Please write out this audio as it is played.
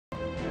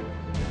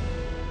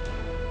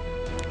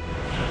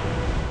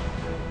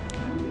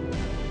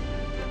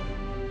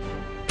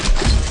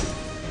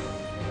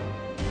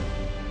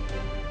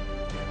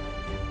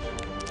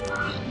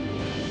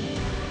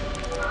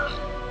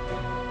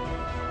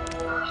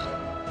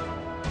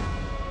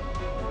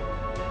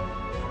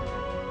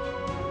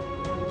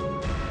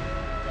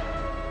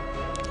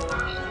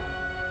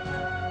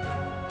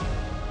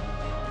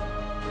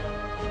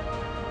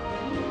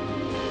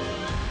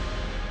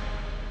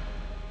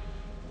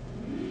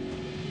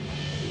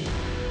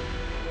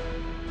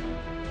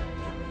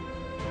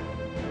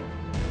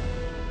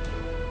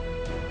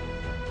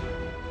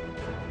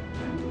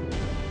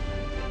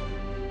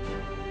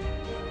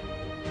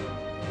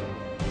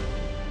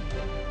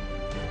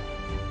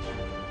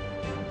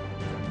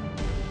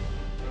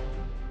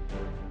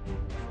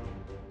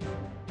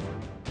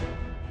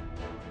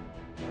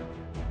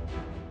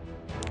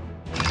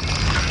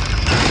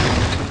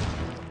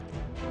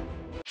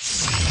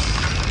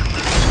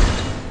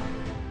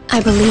I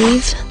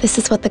believe this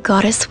is what the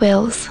goddess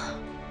wills.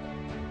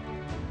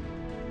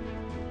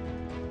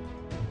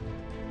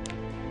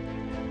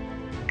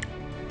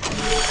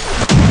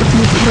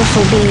 You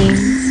pitiful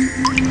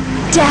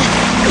beings, death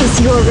is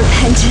your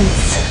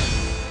repentance.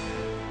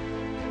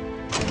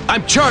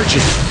 I'm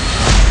charging!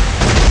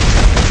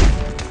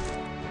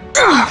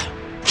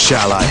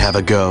 Shall I have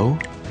a go?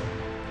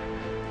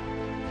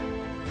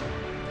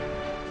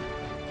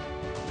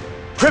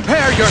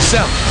 Prepare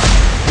yourself!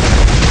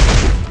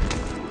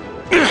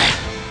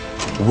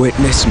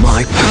 Witness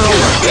my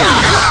power!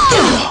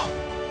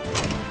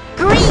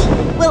 Greed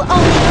will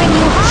only bring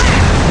you harm!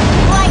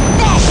 Like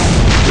this!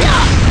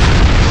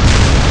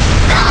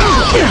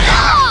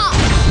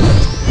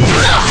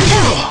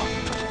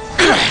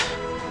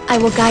 I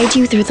will guide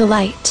you through the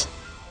light.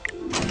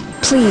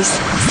 Please,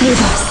 save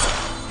us.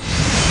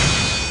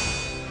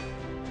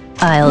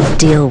 I'll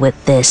deal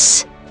with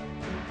this.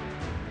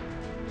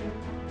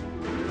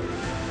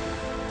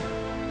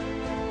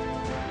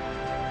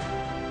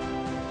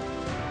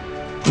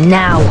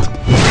 Now!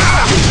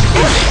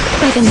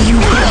 By the name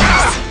of the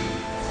goddess,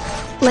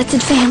 let's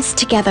advance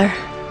together.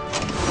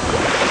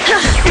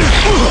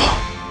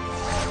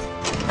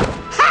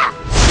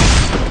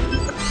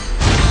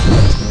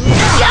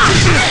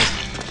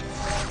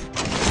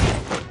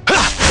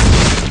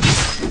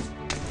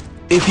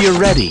 If you're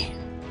ready,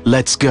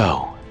 let's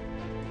go.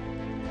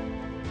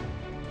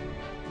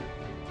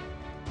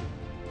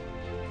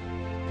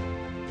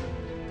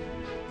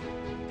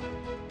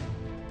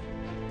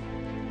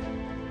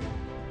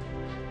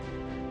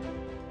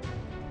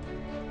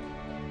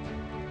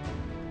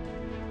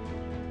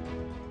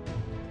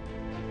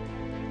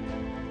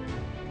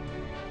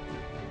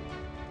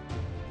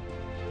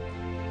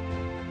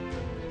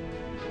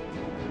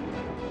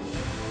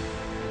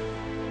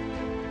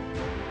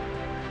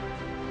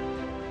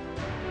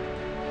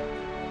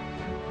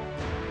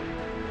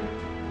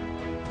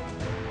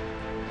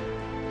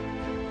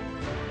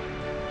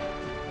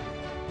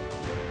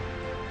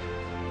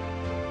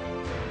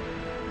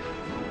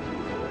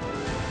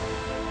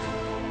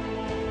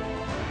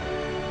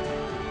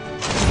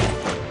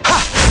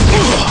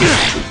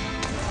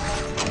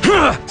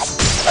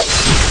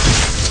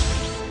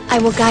 I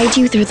will guide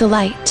you through the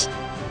light.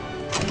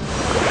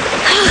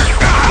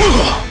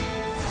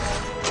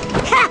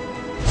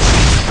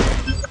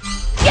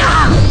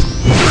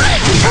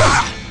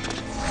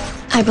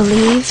 I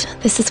believe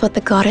this is what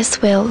the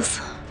goddess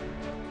wills.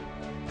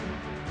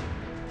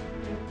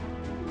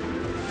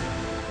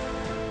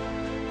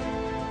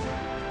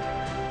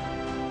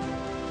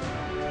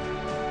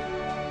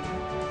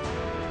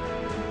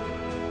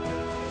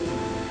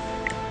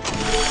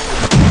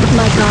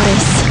 My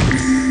goddess,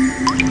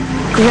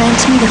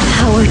 grant me the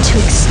power to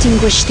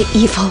extinguish the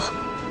evil.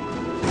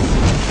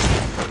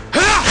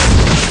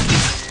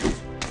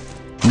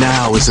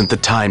 Now isn't the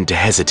time to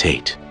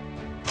hesitate.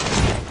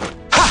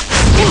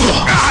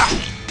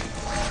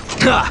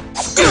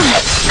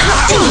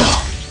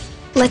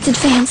 Let's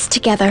advance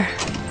together.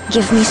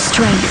 Give me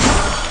strength.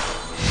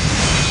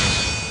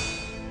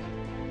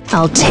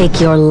 I'll take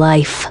your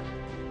life.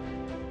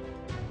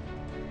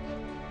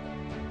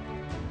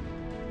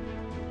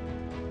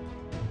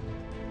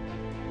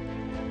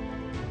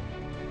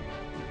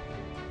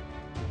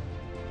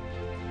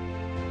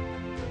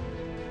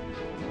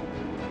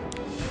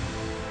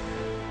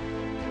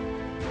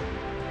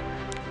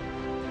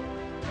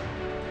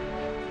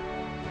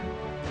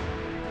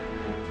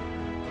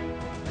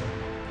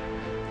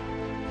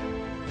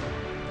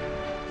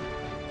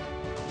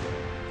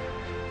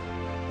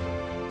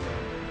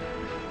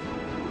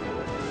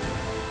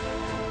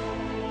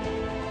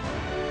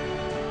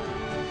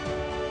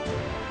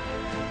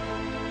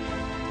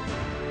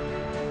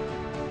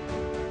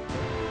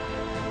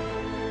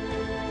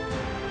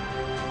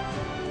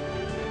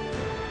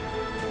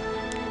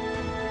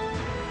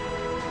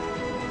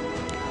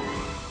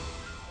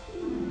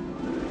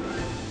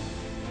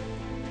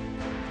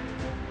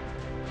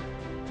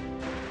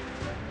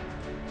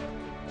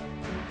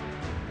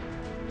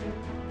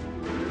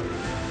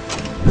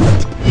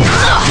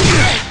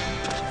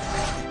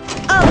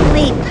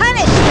 Only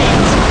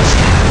punishment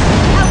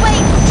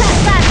awaits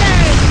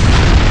trespassers!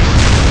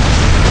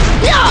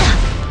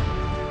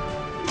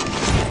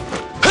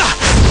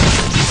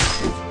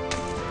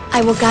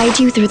 I will guide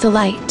you through the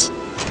light.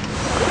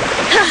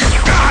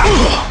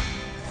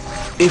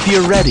 If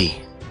you're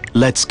ready,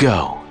 let's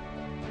go.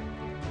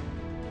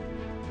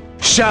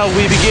 Shall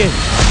we begin?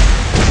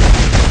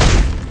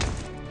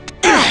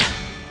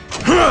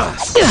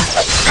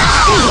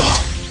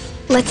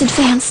 Let's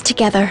advance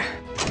together.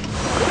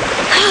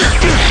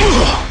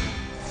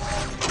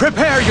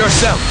 Prepare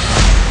yourself!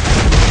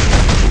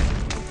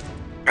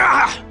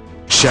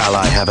 Shall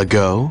I have a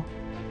go?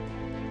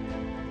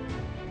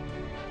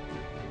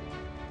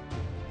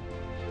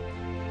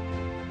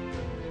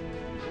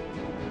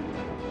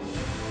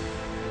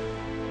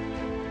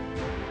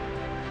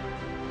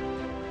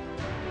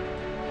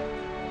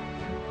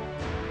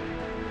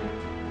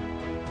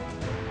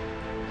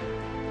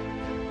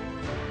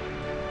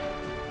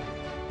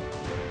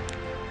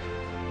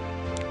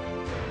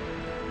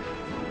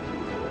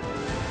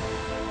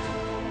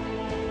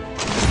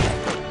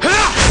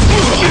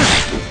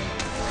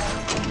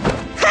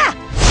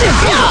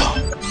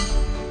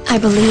 I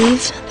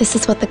believe this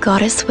is what the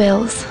goddess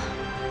wills.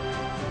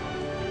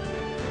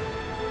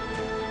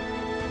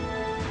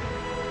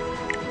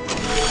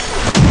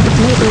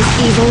 May those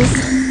evils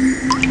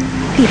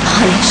be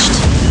punished.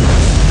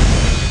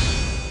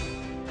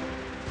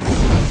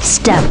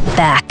 Step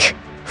back,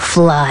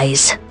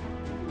 flies.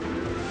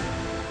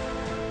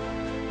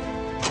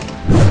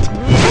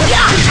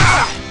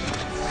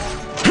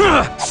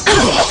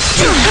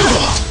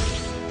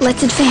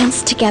 Let's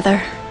advance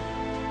together.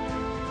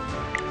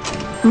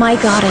 My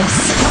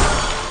goddess.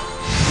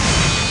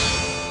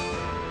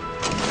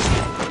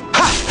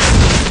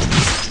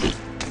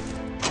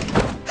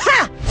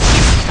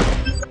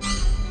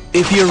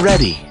 If you're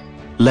ready,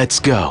 let's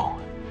go.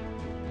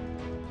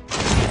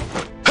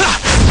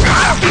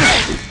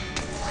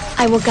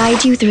 I will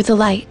guide you through the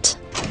light.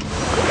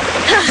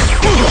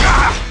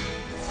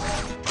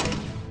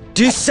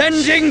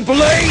 Descending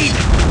blade!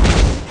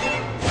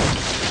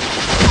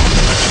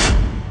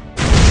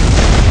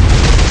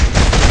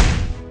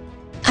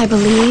 I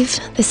believe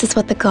this is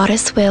what the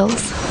goddess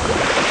wills.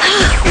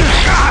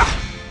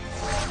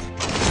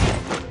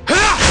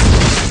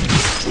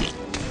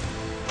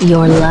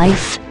 Your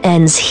life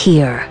ends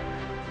here.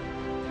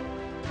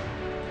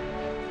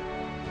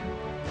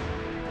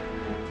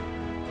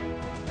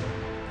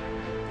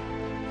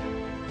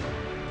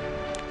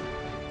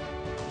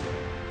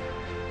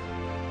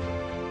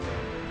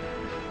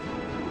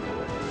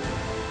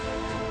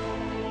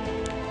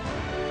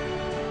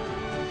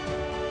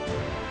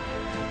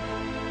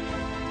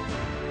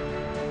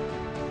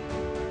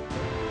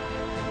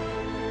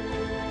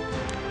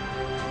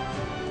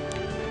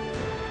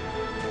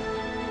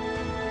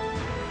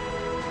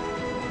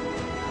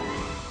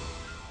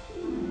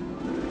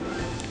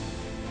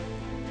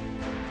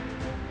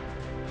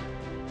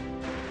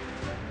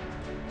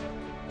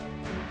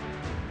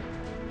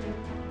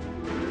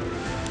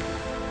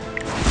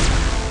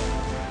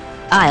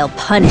 I'll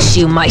punish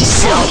you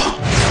myself.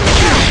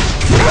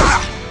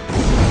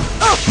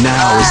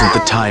 Now isn't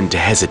the time to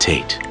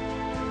hesitate.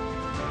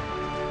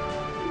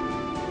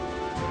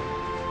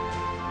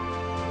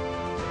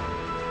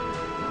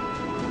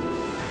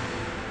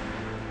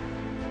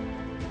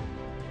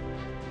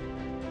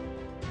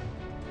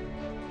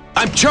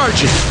 I'm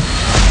charging!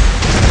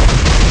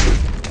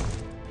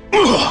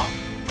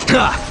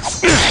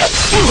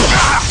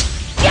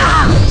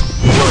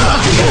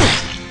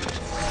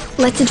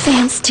 Let's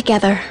advance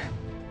together.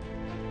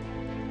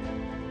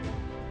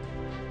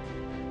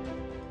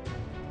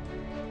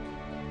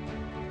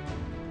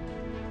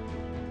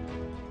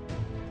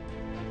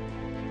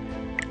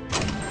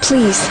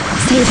 Please,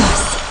 save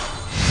us.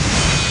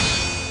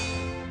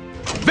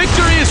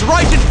 Victory is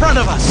right in front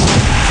of us!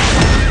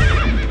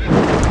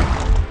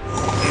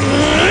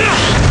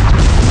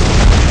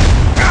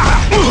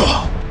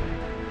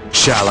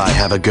 Shall I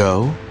have a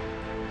go?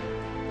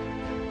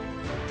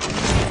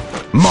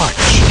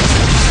 March!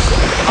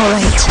 All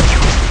right.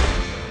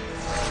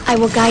 I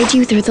will guide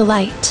you through the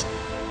light.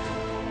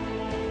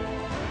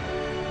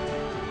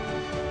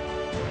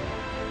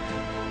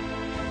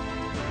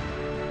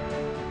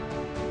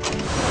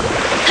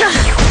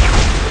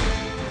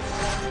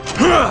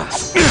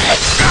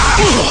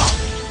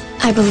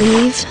 I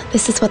believe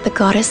this is what the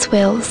goddess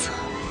wills.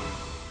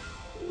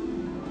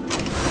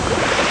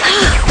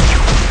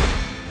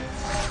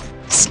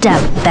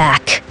 Step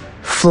back,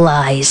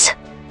 flies.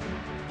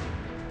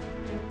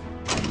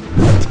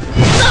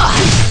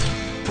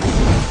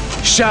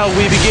 Shall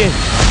we begin?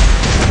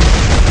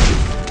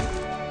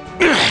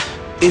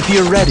 If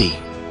you're ready,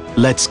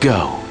 let's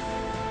go.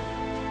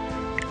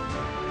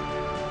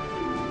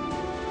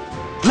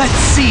 Let's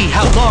see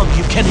how long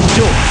you can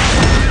endure.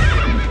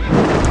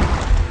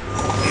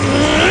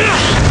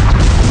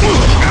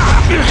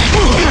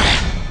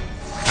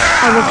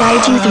 I will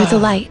guide you through the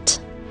light.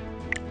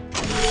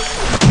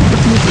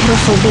 You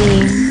pitiful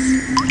beings.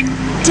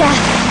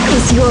 Death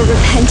is your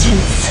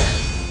repentance.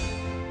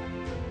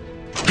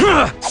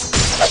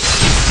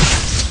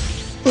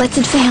 Let's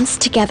advance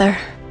together.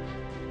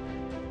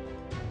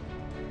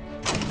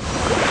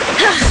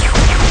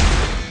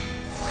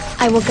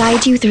 I will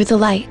guide you through the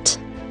light.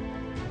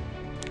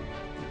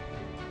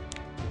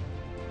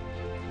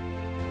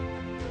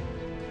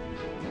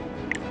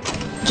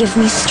 Give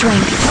me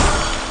strength.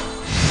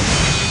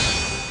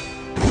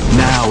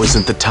 Now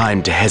isn't the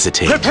time to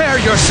hesitate. Prepare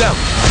yourself!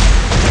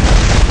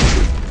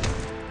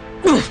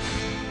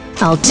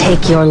 I'll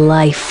take your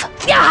life.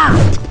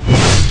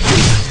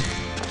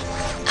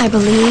 I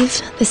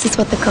believe this is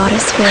what the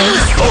goddess wills.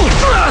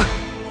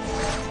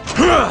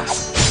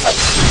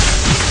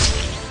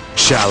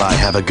 Shall I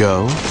have a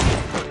go?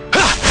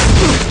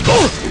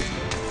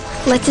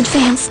 Let's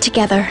advance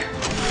together.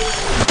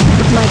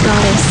 My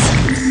goddess,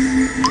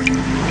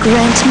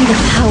 grant me the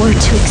power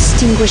to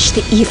extinguish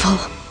the evil.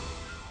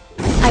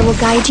 I will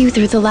guide you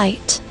through the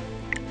light.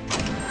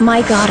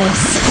 My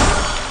goddess.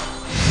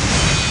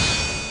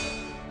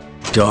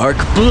 Dark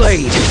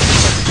blade!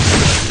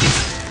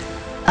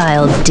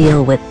 I'll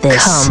deal with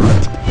this. Come.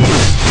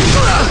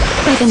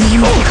 By the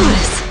name of the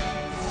goddess.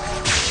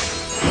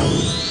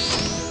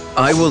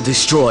 I will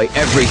destroy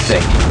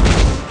everything.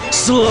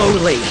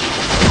 Slowly.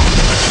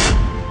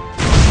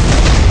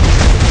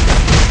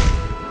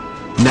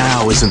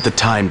 Now isn't the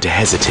time to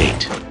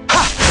hesitate.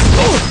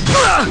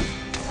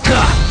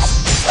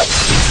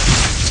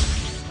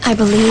 I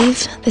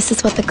believe this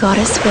is what the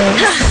goddess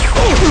wills.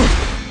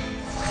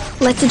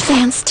 Let's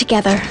advance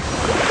together.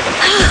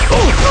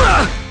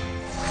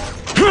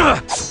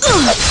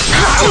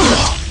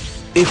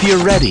 If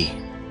you're ready,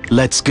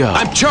 let's go.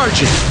 I'm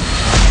charging!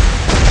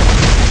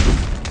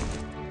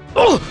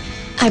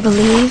 I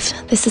believe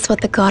this is what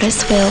the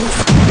goddess wills.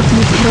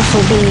 You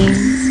pitiful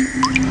beings.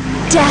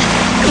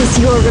 Death is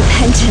your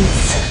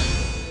repentance.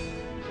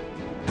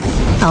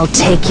 I'll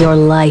take your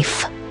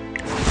life.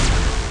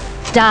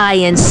 Die,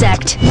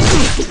 insect!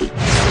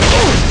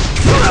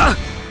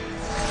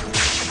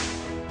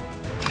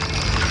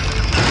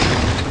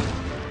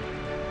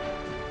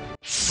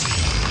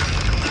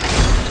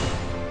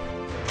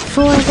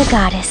 For the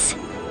goddess.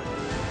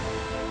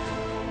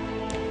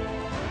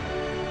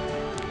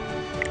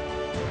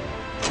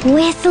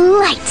 With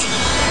light.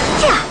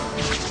 Yeah.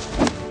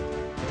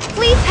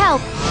 Please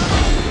help.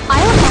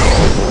 I'll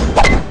help.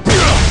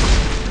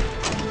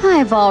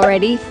 I've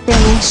already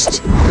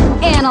finished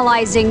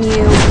analyzing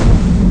you.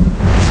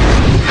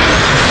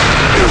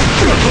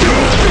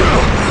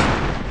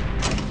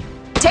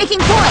 Taking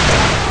point.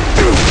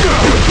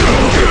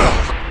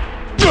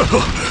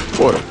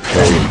 What a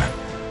pain.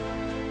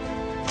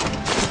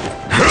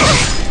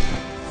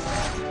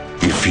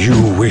 If you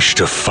wish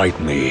to fight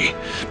me,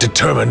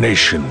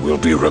 determination will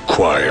be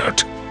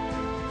required.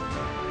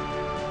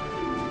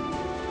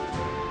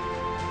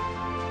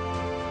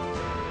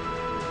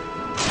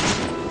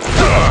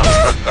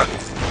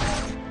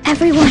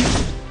 Everyone,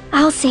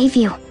 I'll save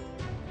you.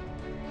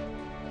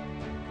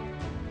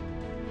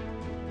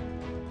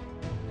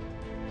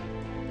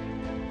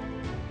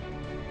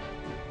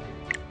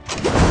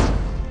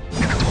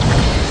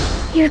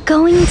 You're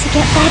going to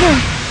get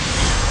better.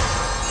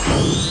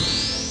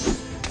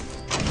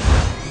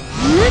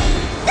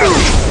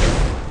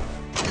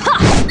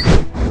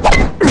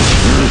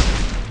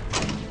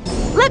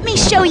 Let me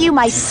show you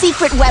my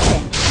secret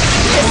weapon.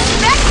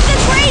 Respect the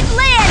Great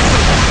Land!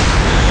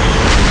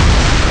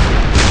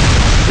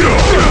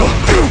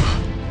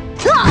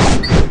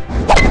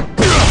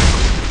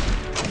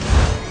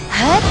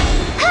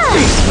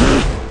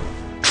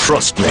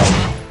 Trust me.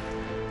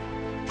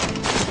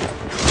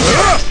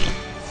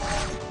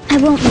 I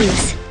won't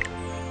lose.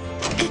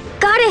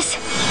 Goddess!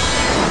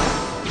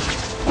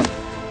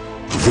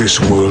 This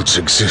world's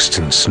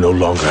existence no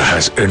longer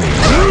has any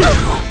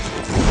value.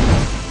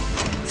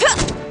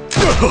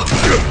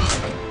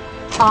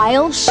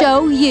 I'll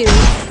show you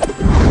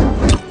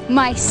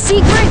my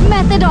secret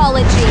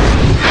methodology.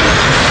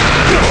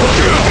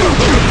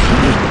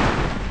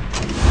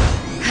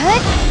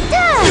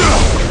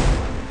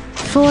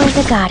 For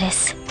the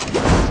goddess.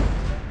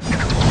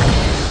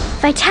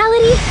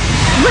 Vitality,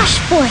 rush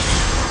forth.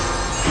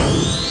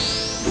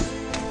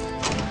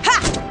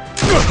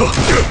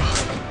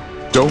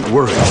 Don't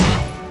worry.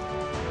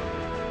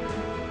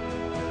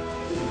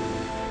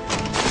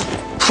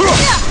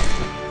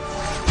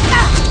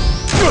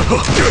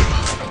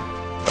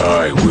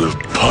 I will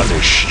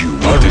punish you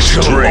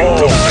until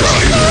all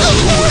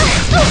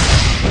darkness.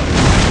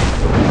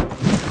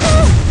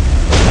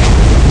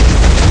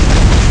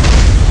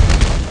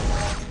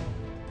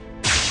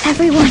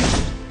 Everyone,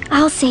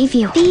 I'll save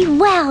you. Be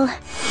well.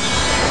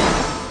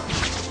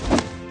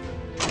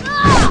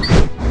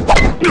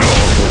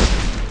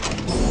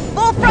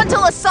 Full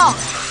frontal assault.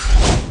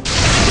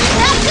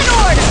 That's an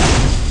order.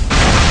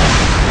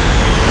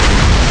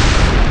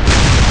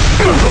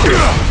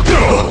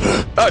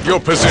 At your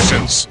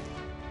positions.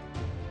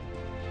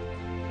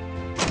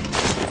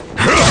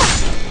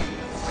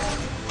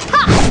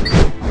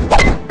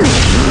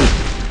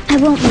 I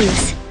won't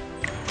lose.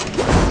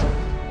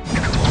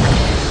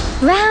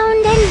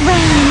 Round and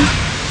round.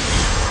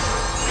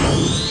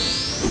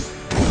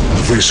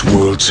 This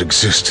world's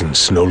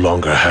existence no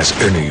longer has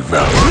any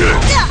value.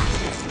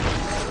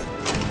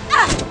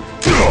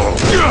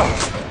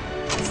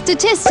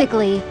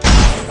 Statistically,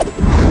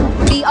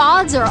 the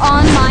odds are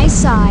on my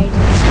side.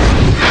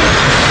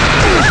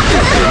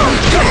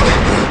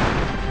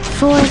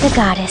 For the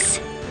goddess.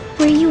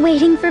 Were you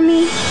waiting for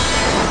me?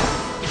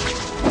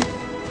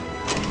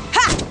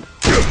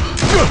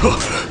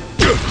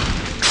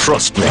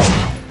 Trust me.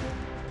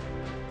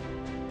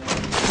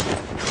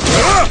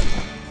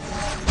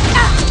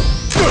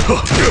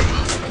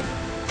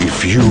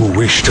 If you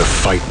wish to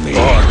fight me,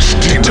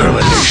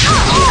 determination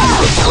will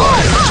be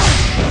required.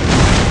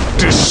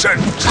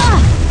 Descent!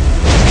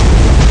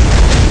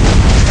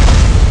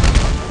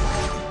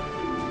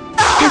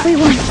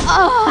 Everyone,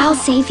 I'll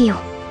save you.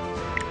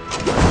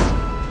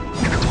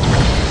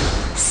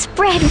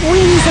 Spread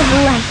wings of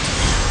light.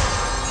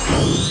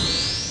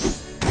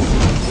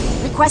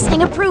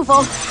 Requesting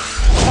approval.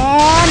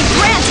 And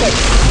granted.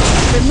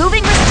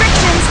 Removing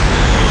restrictions.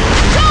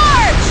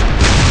 Charge!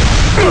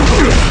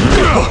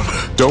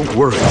 Don't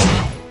worry.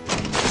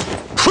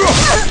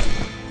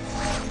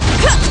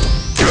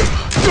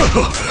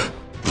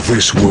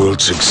 This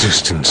world's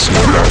existence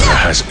no longer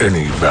has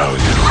any value.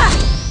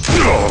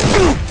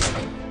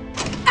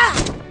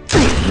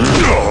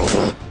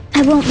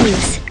 I won't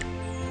lose.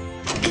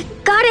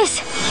 Goddess!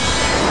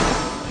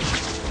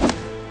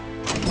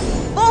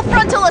 Full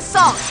frontal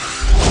assault!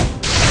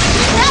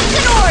 That's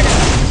an order!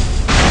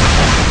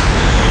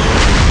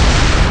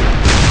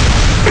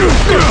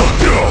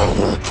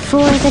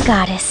 For the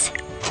goddess.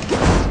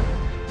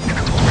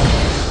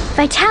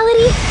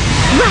 Vitality,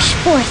 rush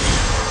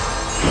forth!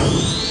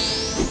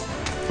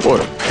 What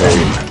a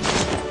pain.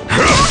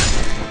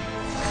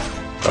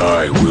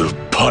 I will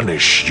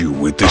punish you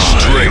with the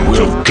strength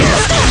of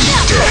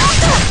godless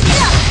death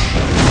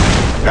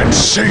and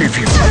save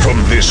you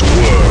from this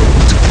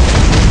world.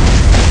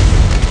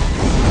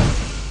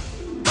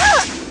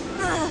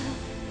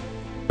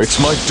 It's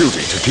my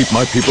duty to keep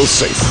my people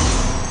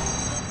safe.